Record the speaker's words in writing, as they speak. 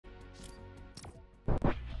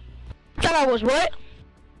thought I was what?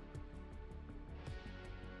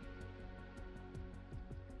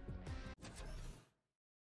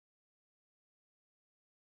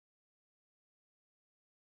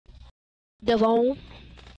 Devon.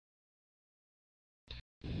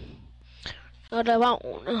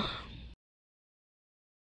 Devon.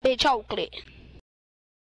 Big chocolate.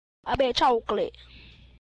 I bet chocolate.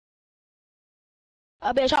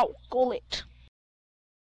 I bet chocolate.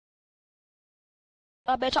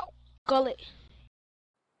 I bet chocolate.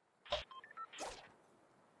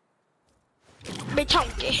 Big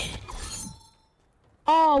chunky.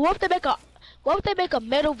 Oh, what if they make a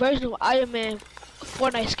metal version of Iron Man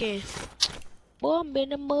Fortnite skin? Boy, I'm in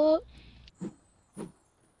the mug.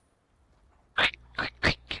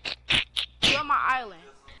 Join my island.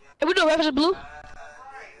 Hey, we do Red vs. Blue?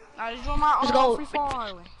 Now just join my Let's go. free fall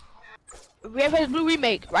island. Red vs. Blue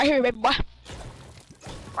remake. Right here, baby boy.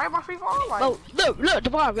 Right my free fall island. Oh, look,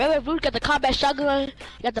 Devon. Red vs. Blue got the combat shotgun,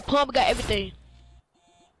 got the pump, got everything.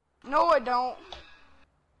 No, it don't.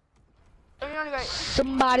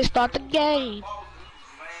 Somebody start the game.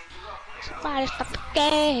 Somebody start the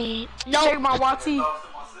game. No. Take my YT.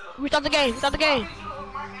 Restart the game. Restart the game.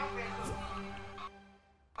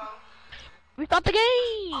 Restart the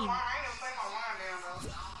game.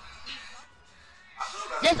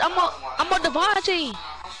 Yes, I'm on Devon team.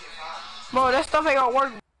 Bro, that stuff ain't gonna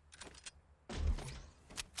work.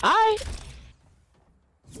 Alright.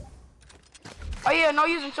 Oh yeah, no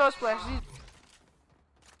using choice splash.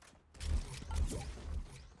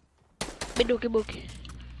 Bookie.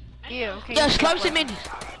 Yeah, okay. Yeah, slurps and minis.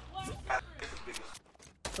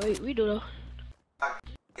 Wait, we do though.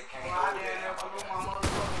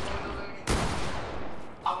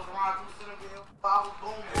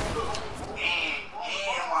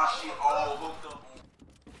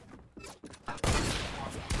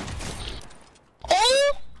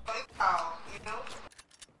 Oh!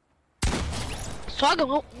 So I can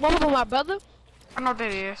one with my brother? I know what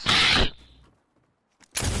that is.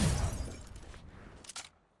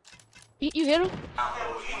 You hit him? I'll do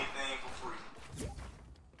anything for free.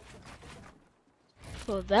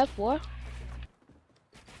 For that for?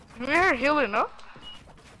 You're healing up.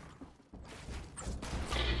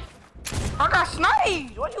 I got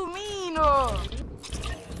sniped. What do you mean?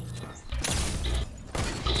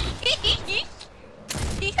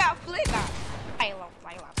 He got flipped out.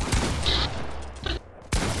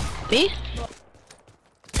 Me?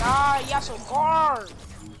 Ah, yeah, so guard.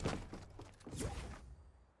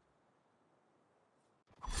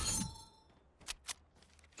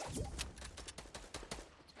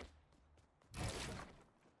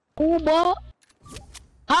 Uma.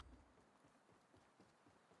 Ha.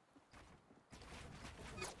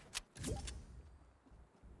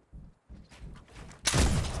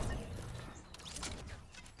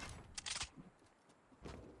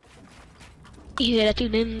 Iya, that you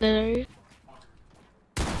in there.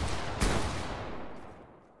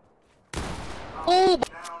 Oh.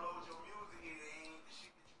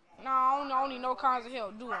 No, I don't need no kinds of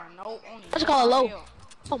help, do I? No, only. Let's call it low.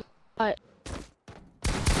 Oh my.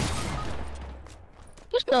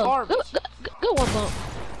 What's the good one bump?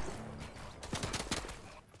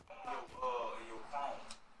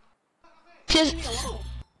 Just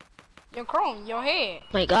Your chrome, your head.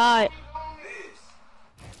 my God.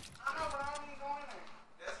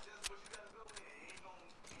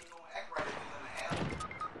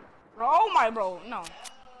 Bro, oh my bro, no.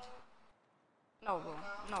 No, bro,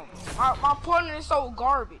 no. My partner is so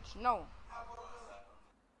garbage, no.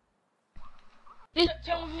 He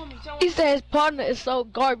said his partner is so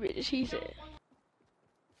garbage, he said.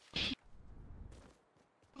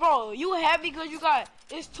 Bro, you happy because you got,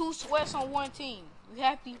 it's 2 sweats on one team. You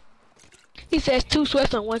happy? He says 2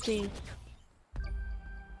 sweats on one team.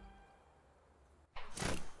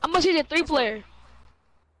 I'm a season 3 player.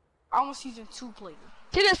 I'm a season 2 player.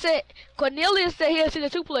 He just said, Cornelius said he a season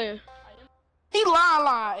 2 player. He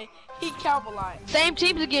lying. He capitalized. Same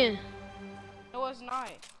teams again. No, it's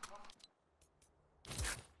not.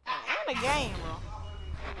 In the game, bro.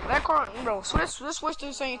 That car, bro. Let's switch to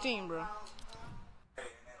the same team, bro.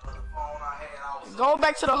 Go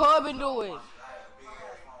back to the hub and do it.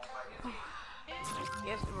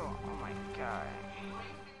 Yes, bro. Oh my God.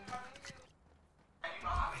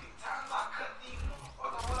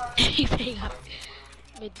 He think I'm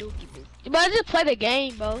dookie. But I just play the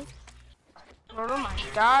game, bro. Bro, oh my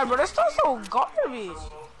God, bro. That stuff's so garbage.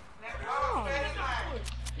 Oh.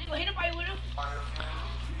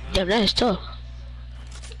 Damn, that is tough.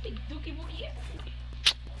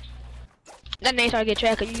 That name's hard to get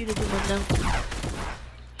track of. You need to do one now.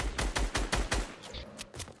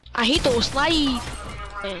 I hate those slide.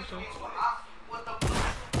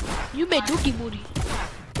 You made Dookie booty.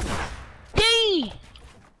 Dang!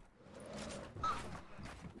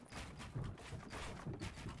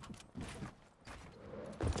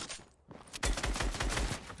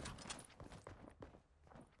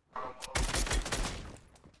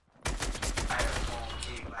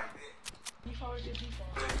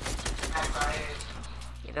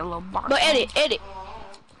 Get a little box. But edit. Edit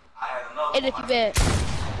if you bad.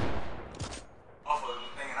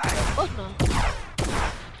 Oh no.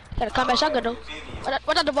 Got a combat shotgun though.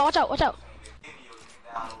 Watch out, Devon, watch out. Devon,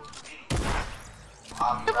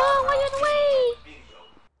 why you in the way?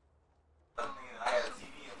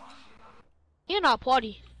 You're not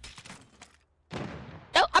party.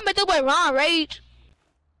 No, I met that boy Ron Rage.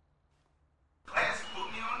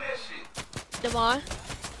 Devon.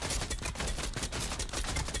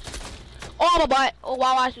 Oh my butt. Oh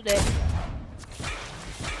wow, I should that.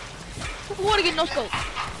 Who wanna get no scope?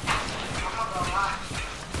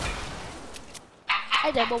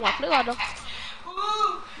 Hey, that boy want to play though.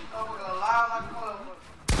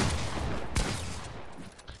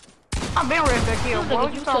 I've been ready to kill, bro.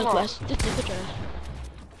 What you talking about? This nigga trash.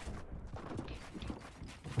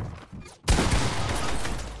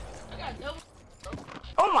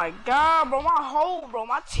 Oh my god, bro,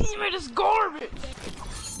 my teammate is garbage.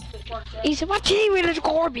 He said my teammate is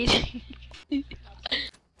garbage.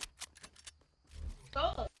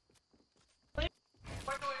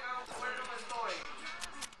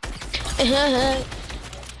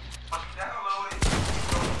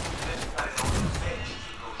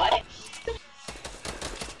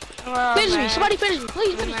 Finish me, somebody finish me,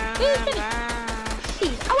 please finish me, please finish me.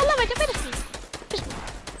 Please, I would love it to finish me.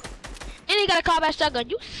 And he got a combat shotgun,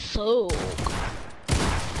 you suck.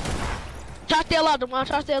 Try to stay alive, Demon,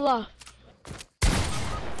 try to stay alive.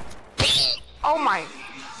 Oh my.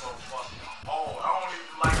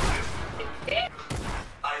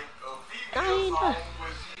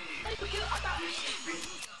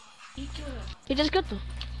 He just got them.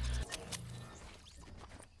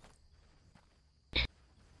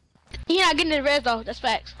 He not getting the red though, that's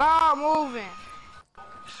facts. Stop moving.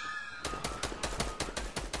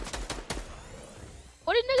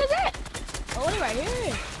 What these niggas at? Oh, they right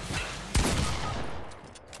here.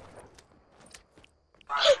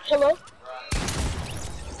 Hello?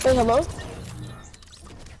 Hey, hello?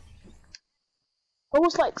 I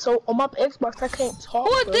was like, so on my Xbox I can't talk.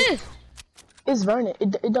 Who is bro. this? It's Vernon.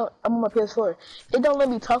 It don't. I'm on my PS4. It don't let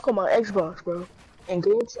me talk on my Xbox, bro. And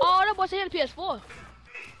games. Oh, that boy said he had a PS4.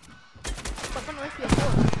 But from the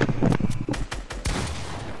PS4.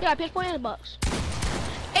 Yeah, PS4 and a box.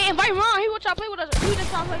 Hey, invite Ron. He want y'all play with us. He just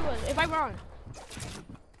trying to play with us. Invite Ron.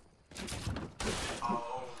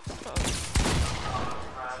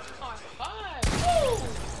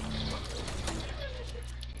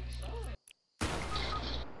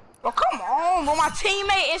 Bro, come on, bro. My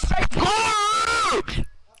teammate is straight garbage.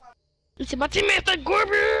 He said my teammates are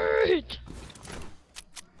garbage.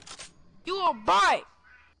 You a bite.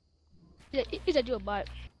 Yeah, he said you a bot.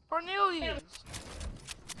 Cornelius.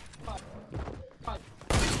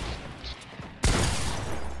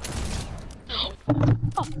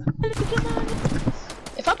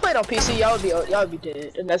 If I played on PC, y'all would be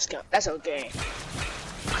dead, and that's okay.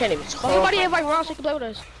 I can't even talk. Somebody invite Ron so he can play with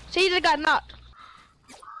us. See, he just got knocked.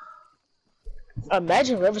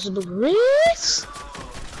 Imagine reversible risks.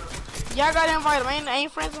 Y'all gotta invite him. I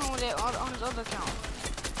ain't friends with him on his other account.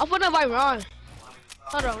 I'm gonna invite Ron.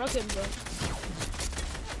 Hold on, don't kill me, bro.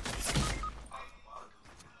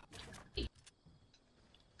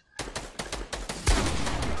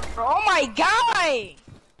 Bro, oh my god!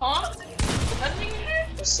 Huh?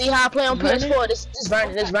 See how I play on PS4? This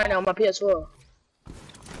Vernon on my PS4.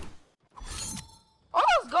 Oh,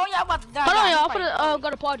 let's go. Y'all about to die. Hold on, y'all. I'm gonna go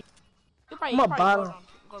to party. I'm a bottom.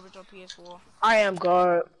 Garbage on PS4. I am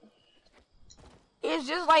guard. It's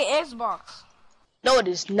just like Xbox. No, it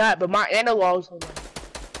is not. But my analogs.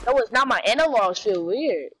 No, it's not. My analogs feel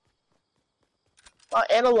weird. My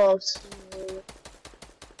analogs.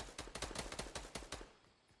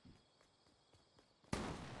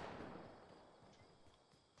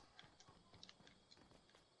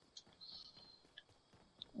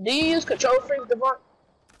 Do you use control freaks, Devon?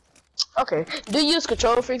 Okay. Do you use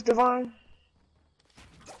control freaks, Devon?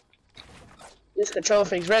 Use control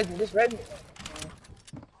freaks. This red.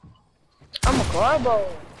 I'm a garbo.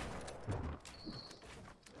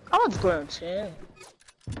 I was going to.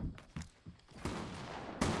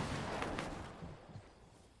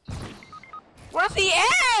 Where's he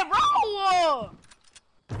at, bro?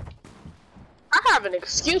 I have an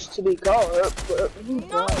excuse to be guard, but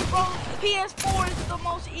No, bro. PS4 is the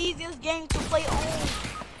most easiest game to play on.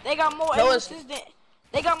 They got more No, assists than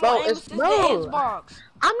They got Bro, more aim it's assist than Xbox.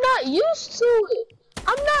 I'm not used to it.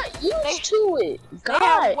 I'm not used to it.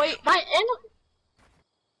 God, my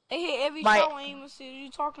They hit every My- shot on aim assist. What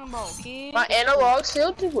you talking about, kid? my analog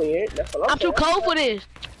still too weird. That's what I'm too saying. cold for this.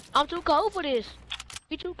 I'm too cold for this.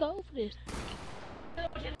 You too cold for this.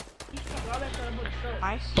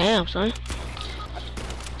 Nice. Damn, son.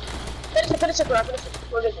 Finish it, bro. Finish it.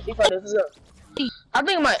 We're good. Before this is up. I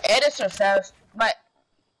think my edits are fast. My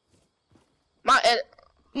edit.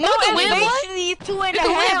 No, can win, boy. it's basically 2.5 We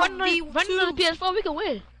can win. Running v2. on the PS4, we can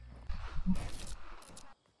win.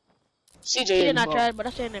 CJ He did is not bro. try, but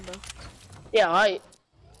I'm saying that, bro. Yeah, alright.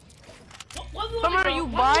 Come here, you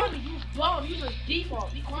buy.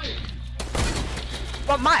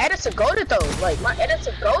 But my edits are goated though. Like my edits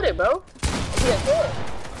are goated, bro. Yeah, good.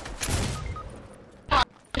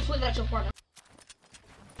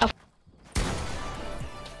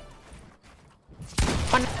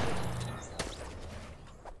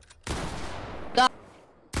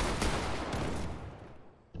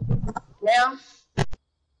 Now,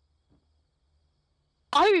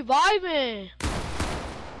 Oh, he reviving.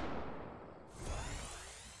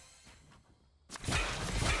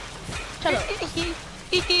 Shut up.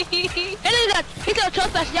 He's gonna trust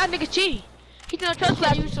flash. Y'all niggas cheating. He's gonna trust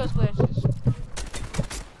flash. Use trust flashes.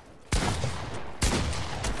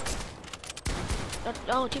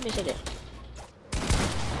 No, teammate said it.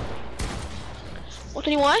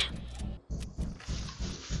 121?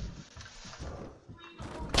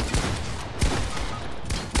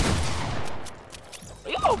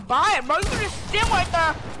 You don't buy it, bro. You just stand right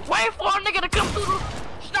there, wait for a nigga to come through the...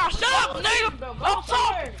 Nah, shut up, nigga. I'm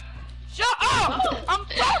talking. Shut up. I'm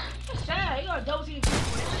talking.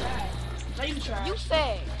 You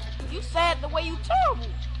sad. You sad the way you terrible.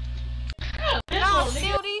 Nah,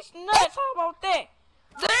 steal these nuts. How about that?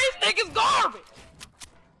 These niggas garbage.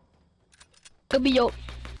 Could be yo.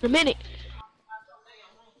 In a minute.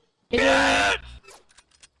 Bitch.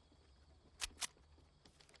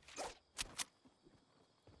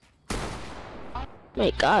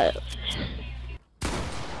 My God.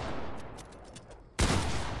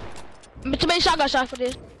 Too many shotgun shots for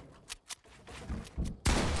this.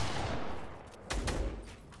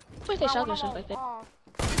 Where's that shotgun shots like that?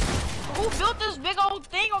 Who built this big old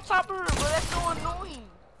thing on top of her, bro? That's so annoying.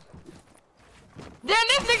 Damn,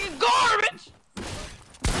 this nigga garbage.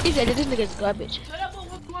 He said that this nigga's garbage.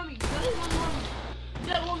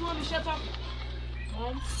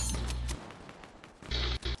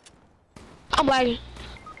 I'm lagging.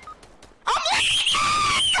 I'm like,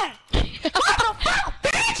 what the fuck,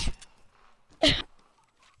 bitch?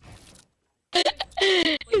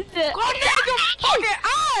 He said, Go get your fucking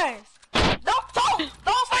eyes. Don't talk.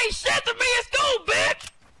 Don't say shit to me in school, bitch.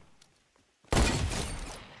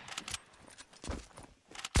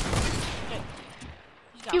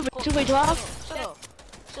 you two-way drive? Shut up.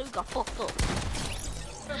 So you got fucked up.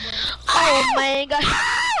 Oh my God.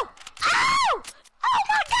 Ow! Ow! Oh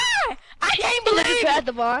my God! I can't He believe looking it. at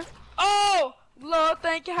the bar. Oh, Lord,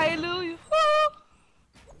 thank you, hallelujah.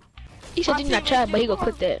 Woo. He said My he did not team try, is but he you, gonna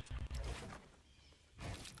quit that.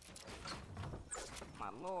 My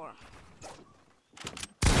Lord.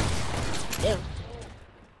 Damn.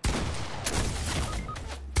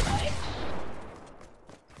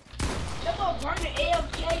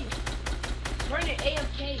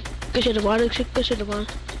 Good shit, Devon. Good shit, Devon.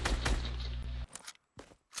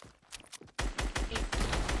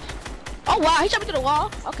 Oh wow, he shot me through the wall.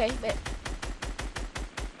 Okay, bet.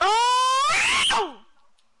 Oh!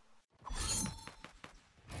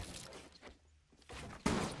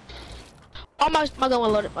 Oh my gun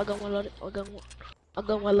one loaded. My gun one loaded. My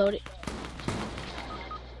gun one loaded.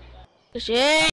 Good shit.